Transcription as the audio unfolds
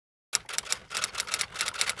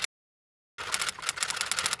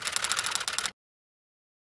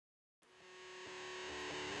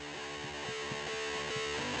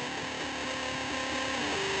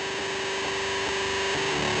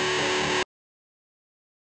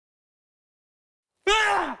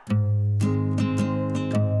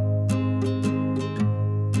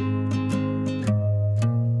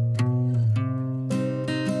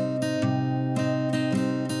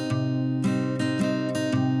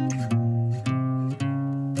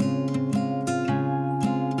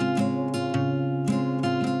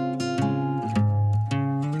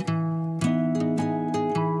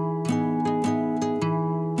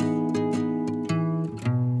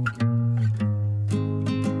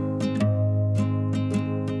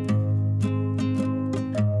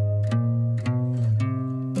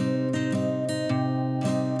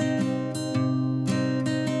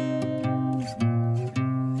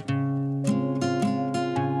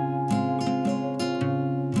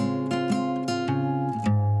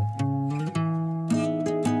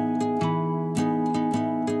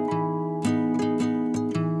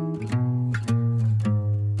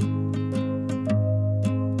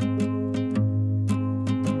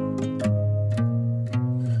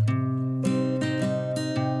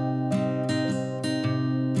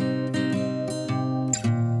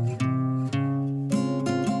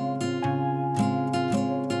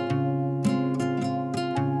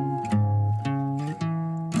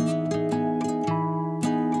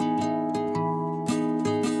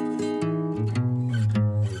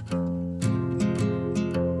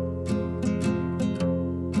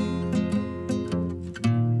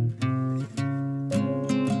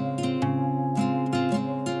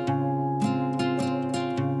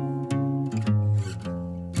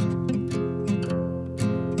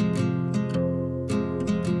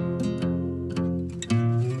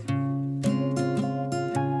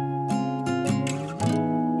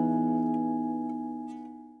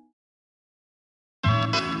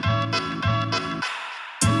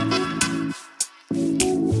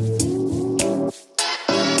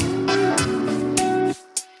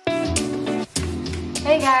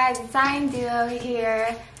Hey guys, it's Zion Duo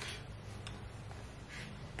here.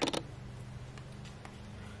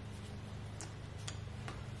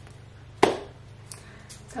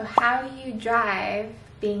 So how do you drive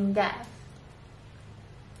being deaf?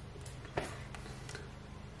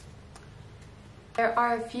 There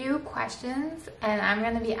are a few questions and I'm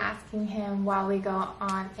going to be asking him while we go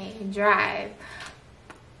on a drive.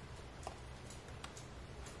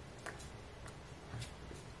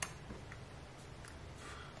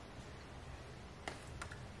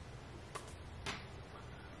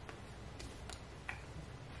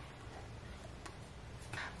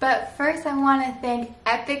 But first I want to thank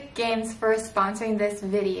Epic Games for sponsoring this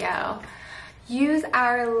video. Use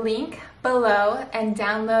our link below and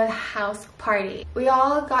download House Party. We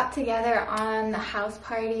all got together on the House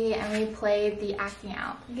Party and we played the Acting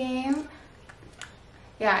Out game.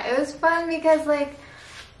 Yeah, it was fun because like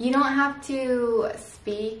you don't have to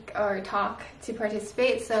speak or talk to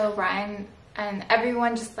participate, so Ryan and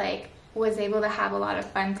everyone just like was able to have a lot of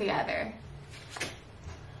fun together.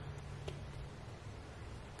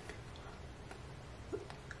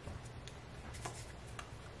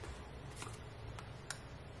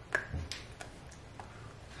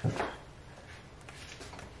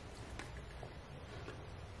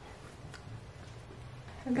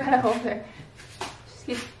 I gotta hold her.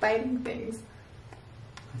 She keeps biting things.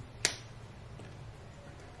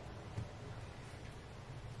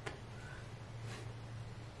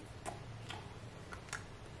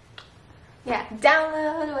 Yeah,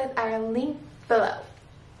 download with our link below.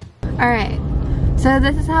 Alright, so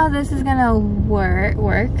this is how this is gonna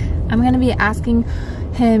work. I'm gonna be asking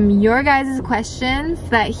him your guys' questions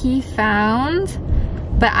that he found.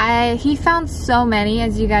 But he found so many,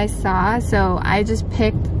 as you guys saw, so I just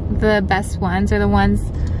picked the best ones, or the ones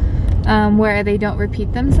where they don't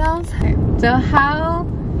repeat themselves. So how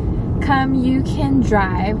come you can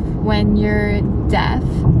drive when you're deaf?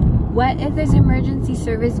 What if there's an emergency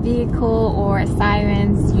service vehicle or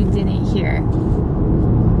sirens you didn't hear?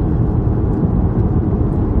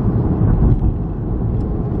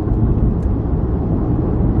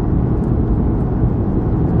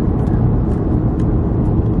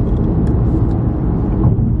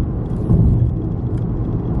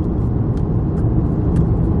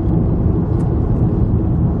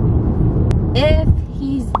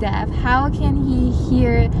 Deaf, how can he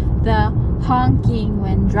hear the honking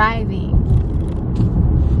when driving?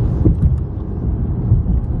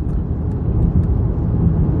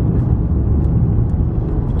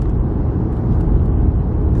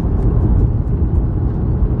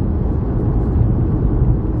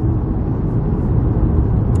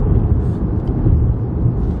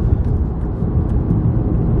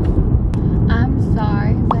 I'm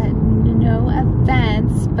sorry, but no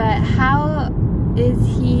offense, but how is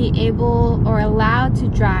he able or allowed to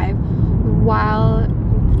drive while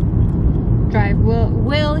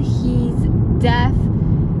will he's deaf?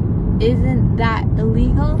 Isn't that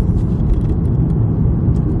illegal?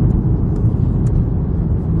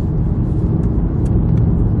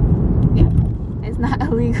 Yeah, it's not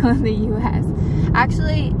illegal in the US.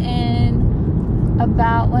 Actually, in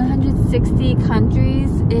about 160 countries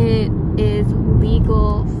it is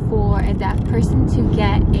legal for a deaf person to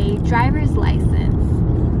get a driver's license.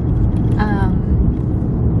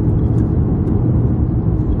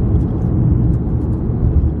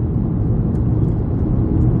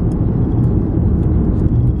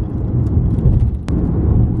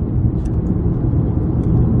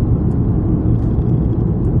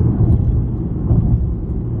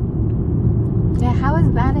 Yeah, how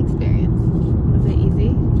was that experience? Was it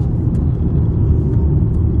easy?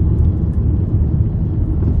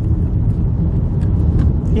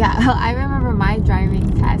 Yeah, I remember my driving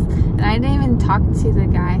test, and I didn't even talk to the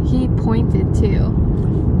guy. He pointed too.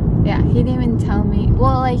 Yeah, he didn't even tell me.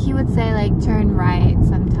 Well, like he would say like turn right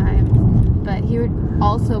sometimes, but he would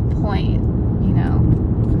also point, you know.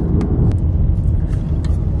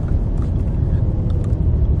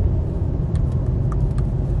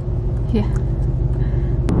 Yeah.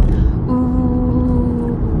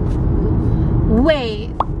 Ooh. Wait. ...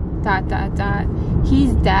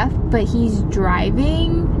 He's deaf, but he's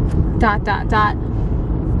driving ...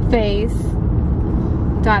 face ...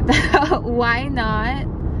 Why not?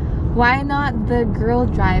 Why not the girl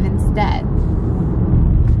drive instead?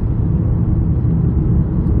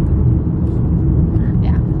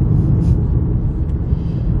 Yeah.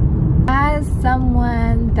 As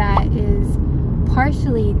someone that is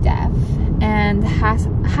partially deaf and has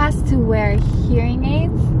to wear hearing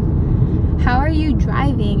aids, how are you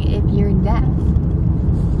driving if you're deaf?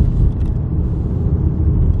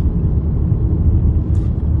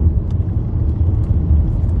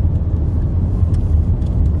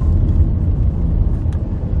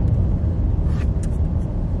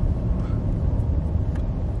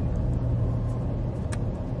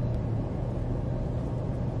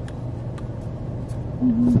 Wait,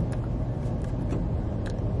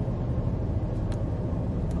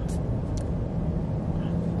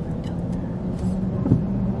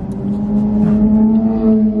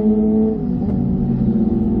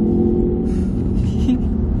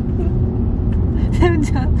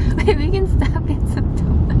 we can stop get some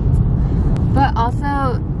donuts. But also,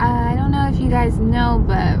 I don't know if you guys know,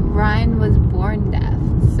 but Ryan was born deaf.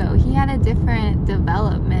 So he had a different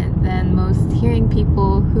development than most hearing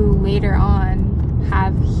people who later on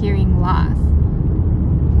have hearing loss.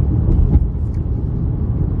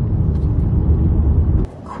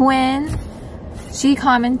 Quinn, she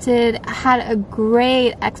commented, had a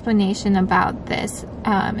great explanation about this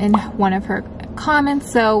in one of her comments,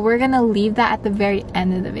 so we're gonna leave that at the very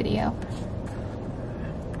end of the video.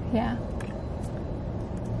 Yeah.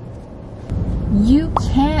 You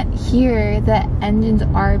can't hear the engine's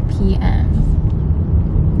RPMs.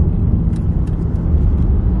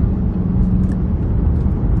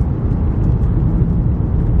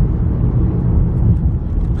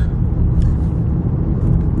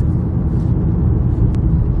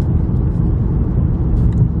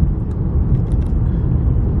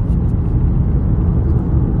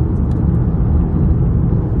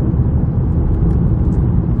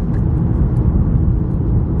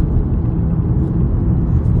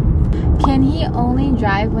 Can he only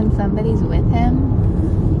drive when somebody's with him?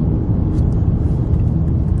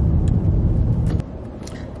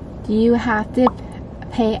 Do you have to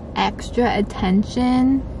pay extra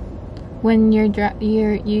attention when you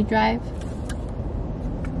drive?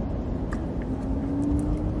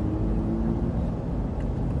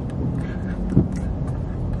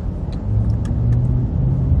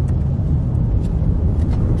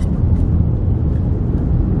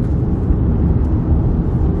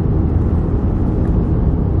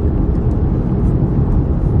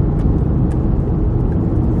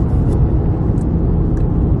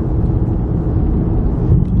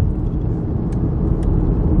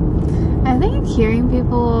 Hearing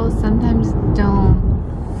people sometimes don't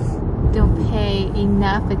pay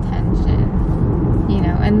enough attention, you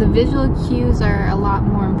know, and the visual cues are a lot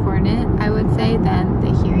more important, I would say, than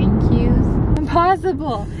the hearing cues.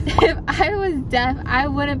 Impossible. If I was deaf, I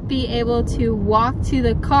wouldn't be able to walk to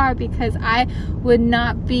the car because I would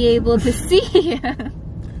not be able to see.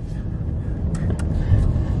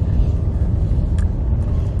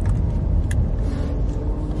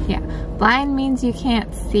 Yeah. Blind means you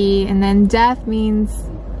can't see, and then deaf means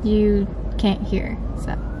you can't hear,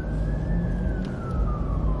 so.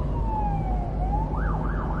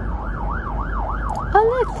 Oh,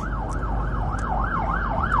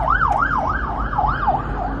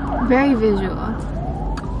 look! Very visual.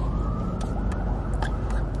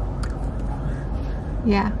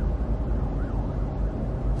 Yeah.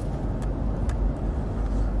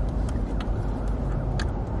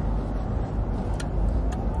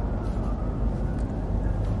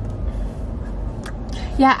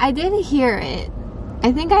 Yeah, I did hear it.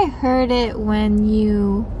 I think I heard it when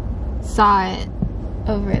you saw it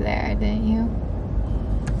over there, didn't you?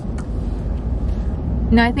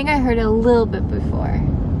 No, I think I heard it a little bit before.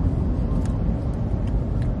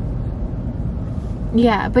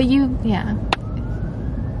 Yeah, but yeah.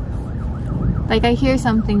 Like, I hear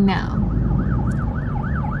something now.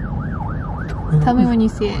 Tell me when you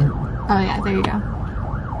see it. Oh yeah, there you go.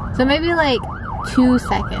 So maybe like 2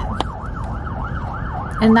 seconds.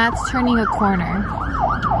 And that's turning a corner.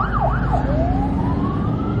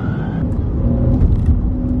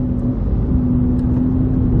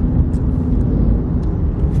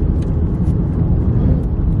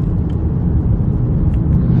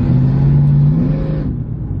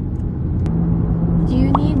 Do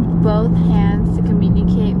you need both hands to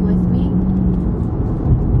communicate with me?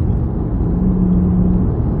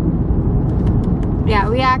 Yeah,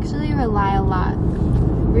 we actually rely a lot.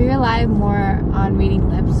 We rely more on reading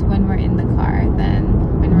lips when we're in the car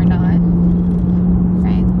than when we're not,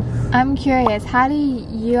 right? I'm curious, how do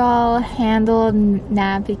y'all handle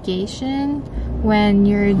navigation when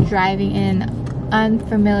you're driving in an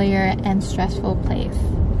unfamiliar and stressful place?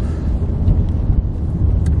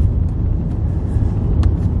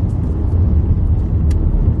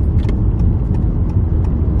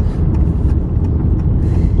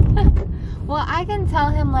 Well, I can tell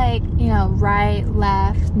him, like, you know, right,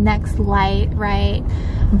 left, next light, right?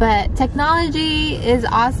 But technology is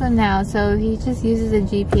awesome now, so he just uses a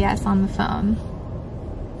GPS on the phone.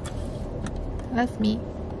 That's me.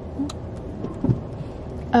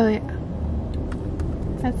 Oh yeah.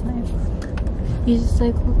 That's nice. You just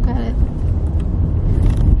like look at it.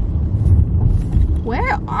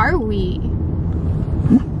 Where are we?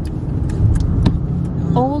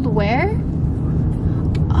 Old where?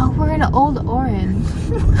 we're in Old Orange.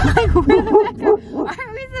 Like, where the heck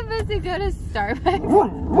aren't we supposed to go to Starbucks?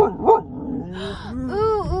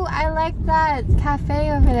 Ooh, I like that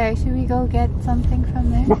cafe over there. Should we go get something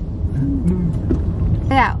from there?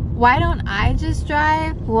 Yeah, why don't I just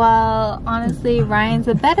drive? Well, honestly, Ryan's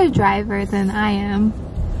a better driver than I am.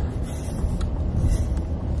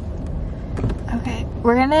 Okay,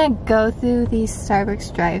 we're gonna go through the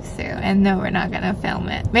Starbucks drive-thru, and no, we're not gonna film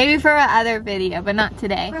it. Maybe for another video, but not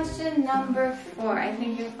today. Question number 4. I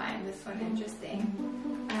think you'll find this one interesting.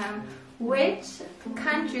 Which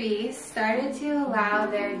countries started to allow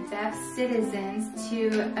their deaf citizens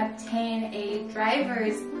to obtain a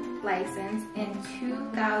driver's license in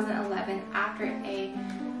 2011 after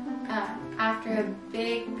a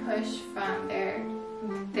big push from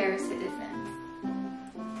their citizens?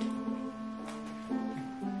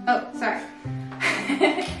 Oh, sorry.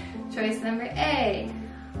 Choice number A,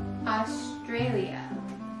 Australia.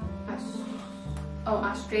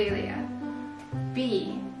 Australia.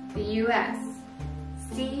 B, the US.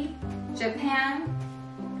 C, Japan.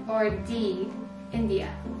 Or D, India.